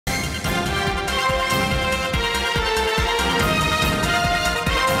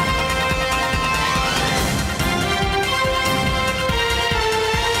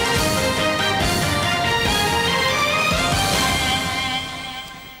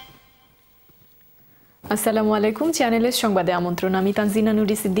আসসালামু আলাইকুম, চ্যানেলের সংবাদে আমন্ত্রণ। আমি তানজিনা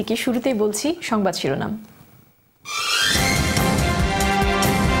নুরি সিদ্দিকী। শুরুতেই বলছি সংবাদ শিরোনাম।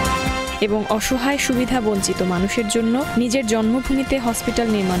 এবং অসহায় সুবিধা বঞ্চিত মানুষের জন্য নিজের জন্মভূমিতে হসপিটাল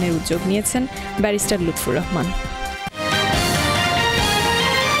নির্মাণের উদ্যোগ নিয়েছেন ব্যারিস্টার লুৎফুর রহমান।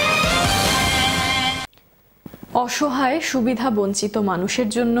 অসহায় সুবিধা বঞ্চিত মানুষের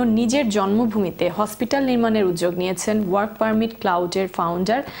জন্য নিজের জন্মভূমিতে হসপিটাল নির্মাণের উদ্যোগ নিয়েছেন work permit ক্লাউডের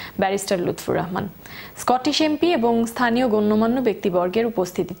founder barrister Lutfur Rahman. Scottish MP এবং স্থানীয় গণ্যমান্য ব্যক্তিবর্গের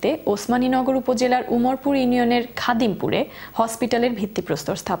উপস্থিতিতে ওসমানীনগর উপজেলার উমরপুর ইউনিয়নের খাদিমপুরে হসপিটালের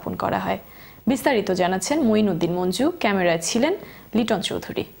ভিত্তিপ্রস্তর স্থাপন করা হয়। বিস্তারিত জানাচ্ছেন মইন উদ্দিন মঞ্জু, ক্যামেরায় ছিলেন লিটন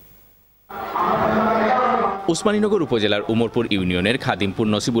চৌধুরী। ওসমানীনগর উপজেলার উমরপুর ইউনিয়নের খাদিমপুর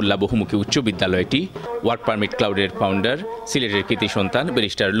নসিবুল্লাহ বহুমুখী উচ্চ বিদ্যালয়টি ওয়ার্ক পারমিট ক্লাউডের ফাউন্ডার সিলেটের কৃতি সন্তান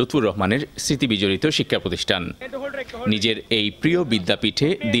ব্যারিস্টার লুৎফুর রহমানের স্মৃতিবিজড়িত শিক্ষা প্রতিষ্ঠান। নিজের এই প্রিয় বিদ্যাপীঠে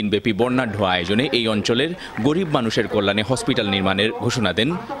দিনব্যাপী বর্ণাঢ্য আয়োজনে এই অঞ্চলের গরিব মানুষের কল্যাণে হসপিটাল নির্মাণের ঘোষণা দেন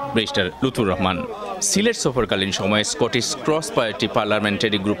ব্যারিস্টার লুৎফুর রহমান। সিলেট সফরকালীন সময়ে স্কটিশ ক্রস পার্টি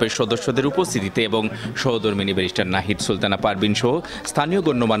পার্লামেন্টারি গ্রুপের সদস্যদের উপস্থিতিতে এবং সহধর্মিনী ব্যারিস্টার নাহিদ সুলতানা পারভিন সহ স্থানীয়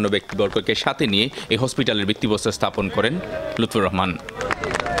গণ্যমান্য ব্যক্তিবর্গকে সাথে নিয়ে এই হসপিটালের ভিত্তিপ্রস্তর স্থাপন করেন Lutfur Rahman.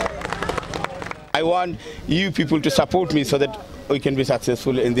 I want you people to support me so that we can be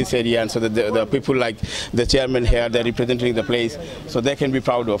successful in this area, and so that the people like the chairman here, they're representing the place, so they can be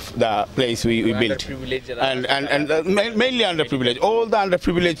proud of the place we built. And mainly underprivileged. All the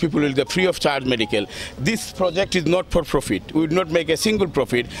underprivileged people will get free of charge medical. This project is not for profit. We would not make a single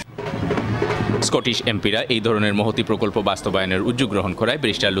profit. Scottish এমপিরা এই ধরনের মহতি প্রকল্প বাস্তবায়নের উদ্যোগ গ্রহণ করায়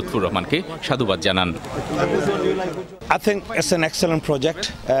barrister Lutfur রহমানকে সাধুবাদ জানান। I think it's an excellent project.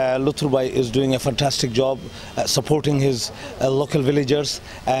 Lutfur Bhai is doing a fantastic job supporting his local villagers,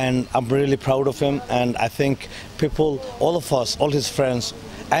 and I'm really proud of him, and I think people, all of us, all his friends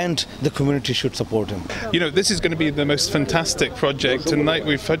and the community should support him. You know, this is going to be the most fantastic project, and like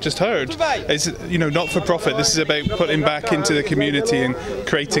we've just heard, it's, you know, not for profit. This is about putting back into the community and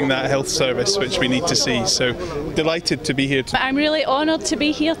creating that health service which we need to see. So delighted to be here. I'm really honoured to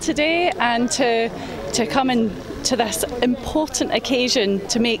be here today and to come in to this important occasion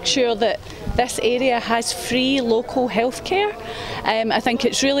to make sure that this area has free local healthcare. I think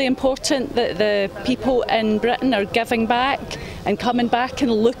it's really important that the people in Britain are giving back and coming back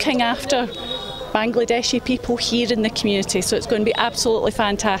and looking after Bangladeshi people here in the community. So it's going to be absolutely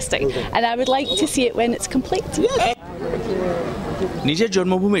fantastic. And I would like to see it when it's complete. নিজের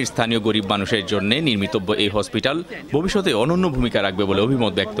জন্মভূমির স্থানীয় গরিব মানুষের জন্য নির্মিতব্য এই hospital ভবিষ্যতে অনন্য ভূমিকা রাখবে বলে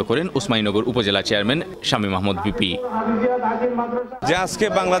অভিমত ব্যক্ত করেন ওসমানীনগর উপজেলা চেয়ারম্যান শামীম আহমদ বিপি। যে আজকে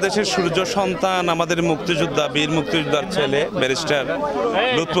বাংলাদেশের সূর্য সন্তান, আমাদের মুক্তিযোদ্ধা, বীর মুক্তিযোদ্ধার ছেলে ব্যারিস্টার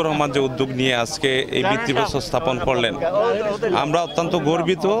লুৎফুর রহমান যে উদ্যোগ নিয়ে আজকে এই ভিত্তিপ্রস্তর স্থাপন করলেন, আমরা অত্যন্ত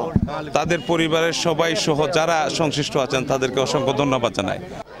গর্বিত। তাদের পরিবারের সবাই সহ যারা সংশ্লিষ্ট আছেন তাদেরকে অসংখ্য ধন্যবাদ জানাই।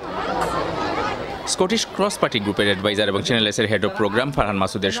 স্কটিশ ক্রস পার্টি গ্রুপের অ্যাডভাইজার এবং চ্যানেল এসের হেড অফ প্রোগ্রাম ফারহান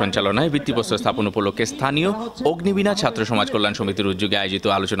মাসুদের সঞ্চালনায় ভিত্তিপ্রস্তর স্থাপন উপলক্ষে স্থানীয় অগ্নিবীণা ছাত্র সমাজ কল্যাণ সমিতির উদ্যোগে আয়োজিত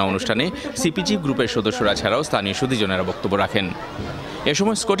আলোচনা অনুষ্ঠানে সিপিজি গ্রুপের সদস্যরা ছাড়াও স্থানীয় সুধীজনেরা বক্তব্য রাখেন। এ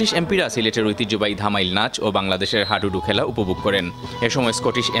সময় স্কটিশ এমপিরা সিলেটের ঐতিহ্যবাহী ধামাইল নাচ ও বাংলাদেশের হাডুডু খেলা উপভোগ করেন। এ সময়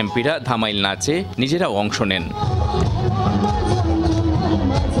স্কটিশ এমপিরা ধামাইল নাচে নিজেরাও অংশ নেন।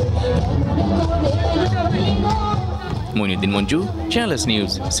 Moeen Uddin Manju, channel S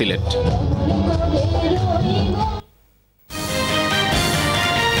news, Sylhet.